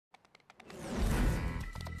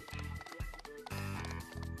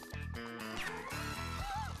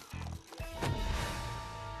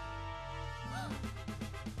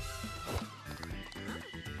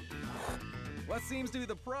What seems to be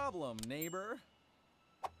the problem, neighbor?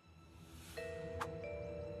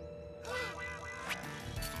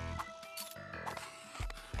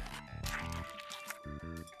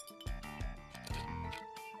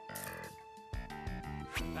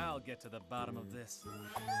 I'll get to the bottom of this.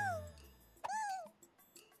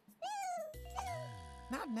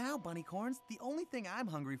 Not now, Bunnycorns. The only thing I'm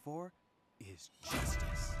hungry for is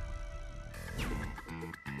justice.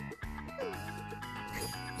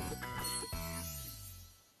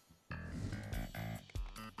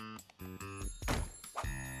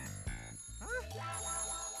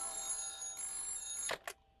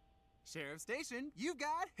 Sheriff Station, you've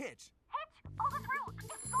got Hitch. Hitch, pull the through.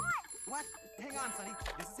 It's gone. What? Hang on, Sonny.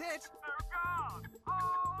 This is Hitch. They're gone.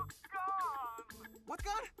 All gone. What's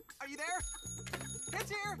gone? Are you there? Hitch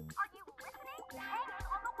here. Are you listening? Hanging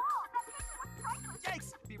on the wall. That picture was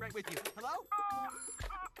priceless. Yikes! Be right with you. Hello?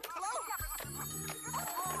 Hello?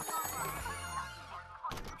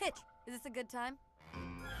 Hitch, is this a good time?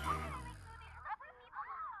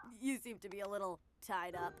 You seem to be a little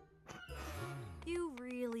tied up. You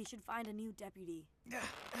really should find a new deputy.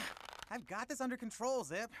 I've got this under control,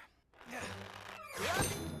 Zip.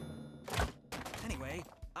 Anyway,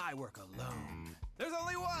 I work alone. There's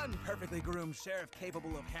only one perfectly groomed sheriff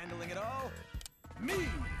capable of handling it all. Me!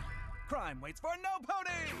 Crime waits for no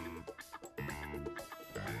pony!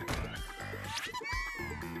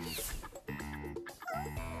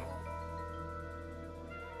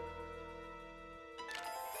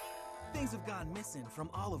 Things have gone missing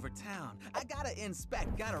from all over town. I gotta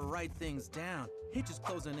inspect, gotta write things down. Hitch is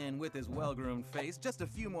closing in with his well-groomed face. Just a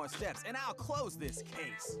few more steps, and I'll close this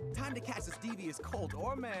case. Time to catch this devious colt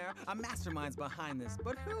or mare. A mastermind's behind this,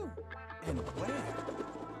 but who and where?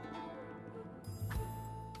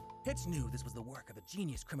 Hitch knew this was the work of a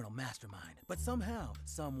genius criminal mastermind, but somehow,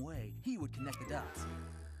 some way, he would connect the dots.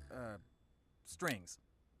 Strings.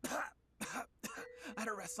 I'd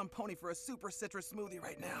arrest some pony for a super citrus smoothie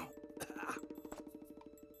right now.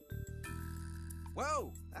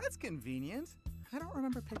 Whoa, that's convenient. I don't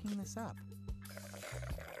remember picking this up.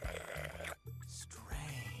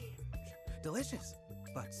 Strange. Delicious,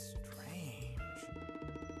 but strange.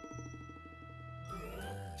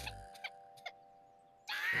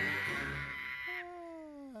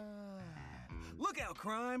 Look out,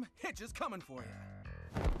 crime! Hitch is coming for you.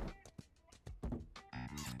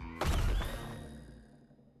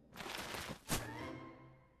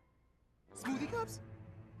 Smoothie cups?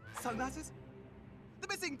 Sunglasses? The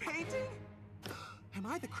missing painting? Am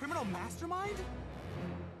I the criminal mastermind?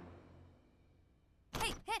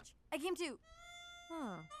 Hey, Hitch, I came to...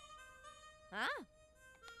 Huh?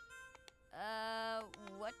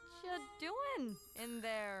 What you doing in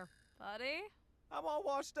there, buddy? I'm all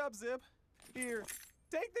washed up, Zip. Here,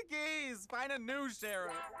 take the keys. Find a new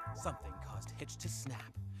sheriff. Something caused Hitch to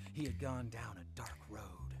snap. He had gone down a dark road.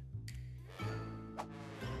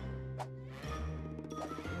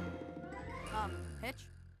 Hitch,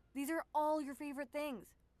 these are all your favorite things.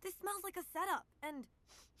 This smells like a setup, and...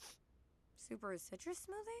 Super citrus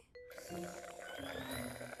smoothie?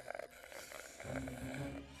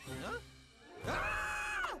 Huh? Ah!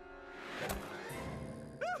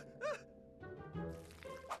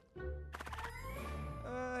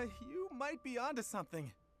 You might be onto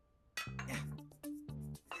something.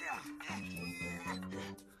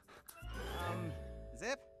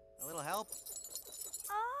 Zip, a little help?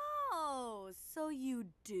 Oh, so you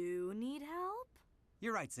do need help?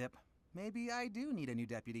 You're right, Zip. Maybe I do need a new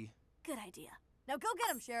deputy. Good idea. Now go get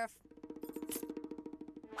him, Sheriff.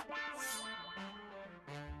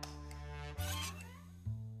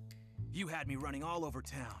 You had me running all over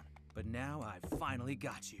town, but now I've finally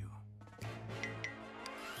got you.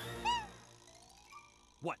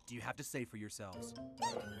 What do you have to say for yourselves?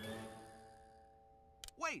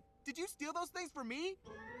 Wait, did you steal those things for me?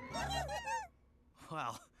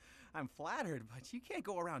 Well, I'm flattered, but you can't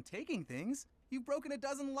go around taking things. You've broken a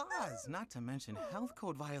dozen laws, not to mention health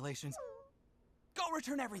code violations. Go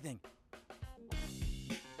return everything.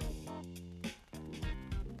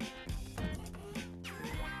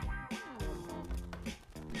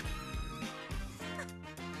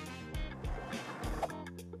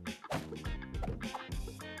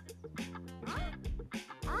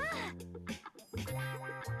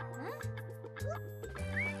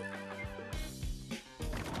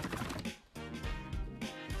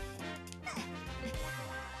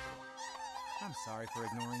 I'm sorry for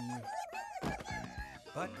ignoring you.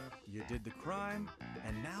 But you did the crime,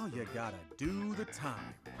 and now you gotta do the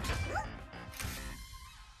time.